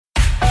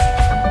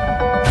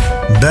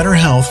better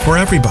health for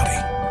everybody,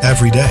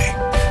 every day.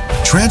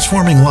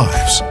 Transforming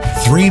lives,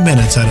 3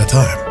 minutes at a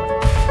time.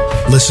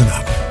 Listen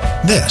up.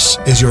 This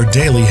is your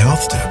daily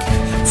health tip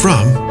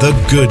from The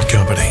Good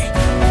Company.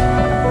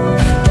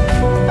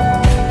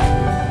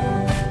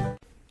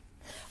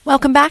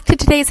 Welcome back to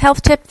today's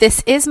health tip.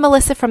 This is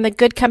Melissa from The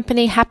Good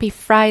Company. Happy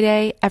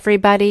Friday,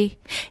 everybody.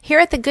 Here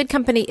at The Good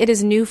Company, it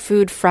is New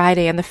Food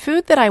Friday, and the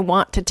food that I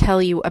want to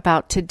tell you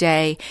about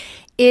today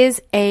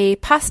is a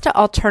pasta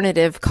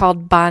alternative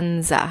called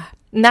Banza.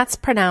 And that's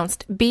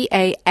pronounced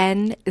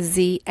B-A-N-Z-A.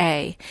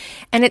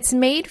 And it's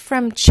made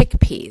from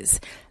chickpeas.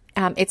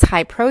 It's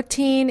high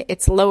protein,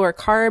 it's lower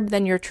carb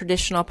than your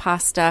traditional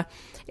pasta.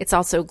 It's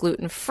also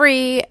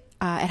gluten-free. It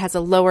has a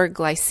lower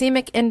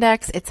glycemic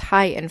index. It's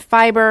high in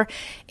fiber.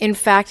 In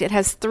fact, it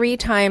has 3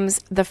 times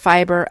the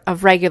fiber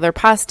of regular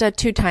pasta,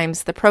 2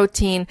 times the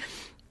protein,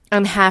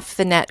 and half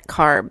the net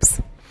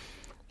carbs.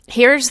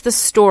 Here's the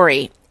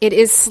story. It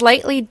is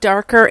slightly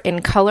darker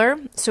in color,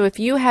 so if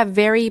you have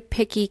very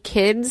picky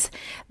kids,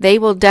 they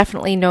will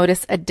definitely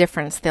notice a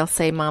difference. They'll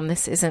say, "Mom,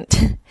 this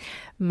isn't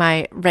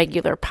my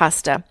regular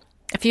pasta."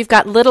 If you've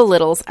got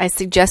littles, I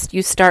suggest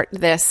you start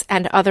this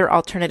and other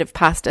alternative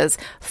pastas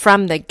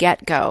from the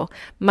get-go.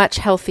 Much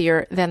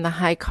healthier than the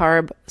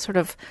high-carb, sort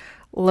of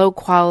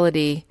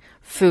low-quality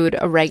food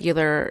a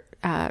regular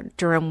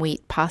durum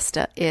wheat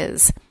pasta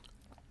is.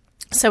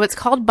 So it's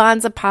called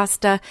Banza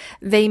pasta.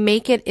 They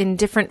make it in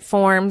different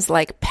forms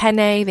like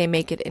penne. They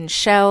make it in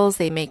shells.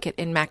 They make it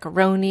in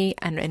macaroni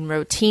and in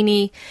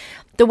rotini.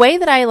 The way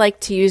that I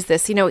like to use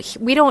this,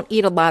 we don't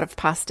eat a lot of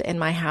pasta in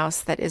my house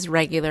that is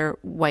regular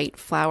white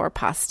flour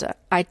pasta.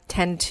 I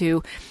tend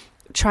to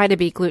try to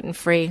be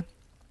gluten-free,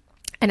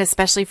 and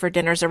especially for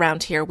dinners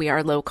around here, we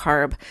are low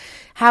carb.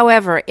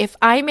 However, if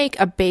I make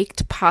a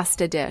baked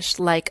pasta dish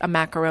like a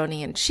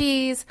macaroni and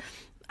cheese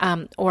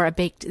or a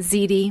baked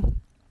ziti,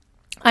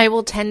 I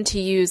will tend to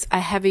use a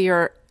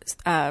heavier,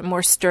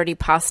 more sturdy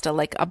pasta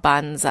like a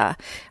banza.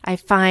 I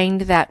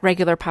find that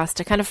regular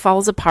pasta kind of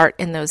falls apart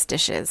in those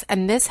dishes,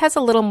 and this has a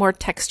little more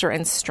texture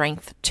and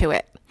strength to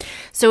it.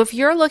 So if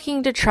you're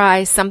looking to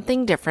try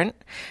something different,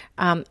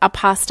 a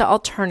pasta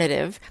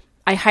alternative,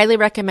 I highly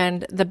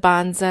recommend the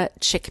Banza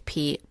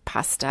Chickpea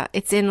pasta.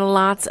 It's in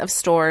lots of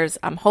stores.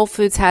 Whole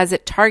Foods has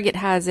it, Target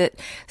has it,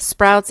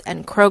 Sprouts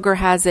and Kroger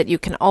has it. You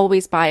can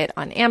always buy it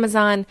on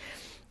Amazon.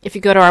 If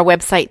you go to our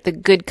website,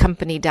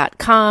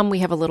 thegoodcompany.com, we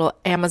have a little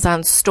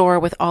Amazon store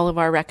with all of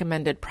our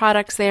recommended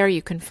products there.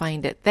 You can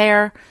find it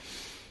there.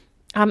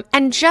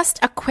 And just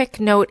a quick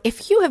note,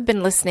 if you have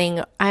been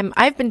listening,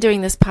 I've been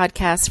doing this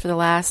podcast for the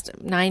last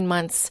 9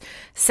 months,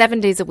 7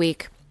 days a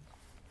week.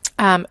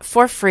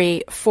 For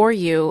free, for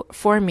you,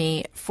 for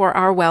me, for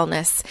our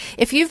wellness.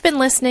 If you've been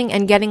listening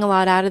and getting a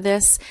lot out of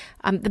this,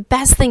 the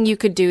best thing you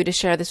could do to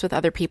share this with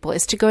other people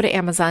is to go to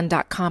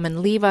Amazon.com and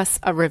leave us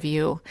a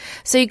review.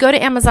 So you go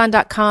to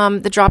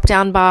Amazon.com, the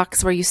drop-down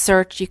box where you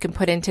search, you can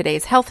put in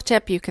today's health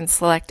tip, you can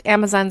select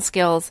Amazon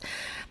skills,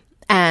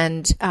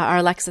 and our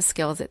Alexa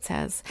skills, it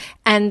says,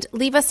 and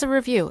leave us a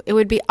review. It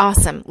would be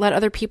awesome. Let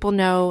other people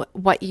know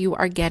what you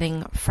are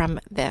getting from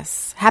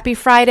this. Happy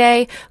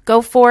Friday.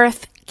 Go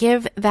forth.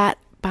 Give that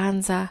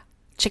Banza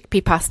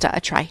chickpea pasta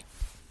a try.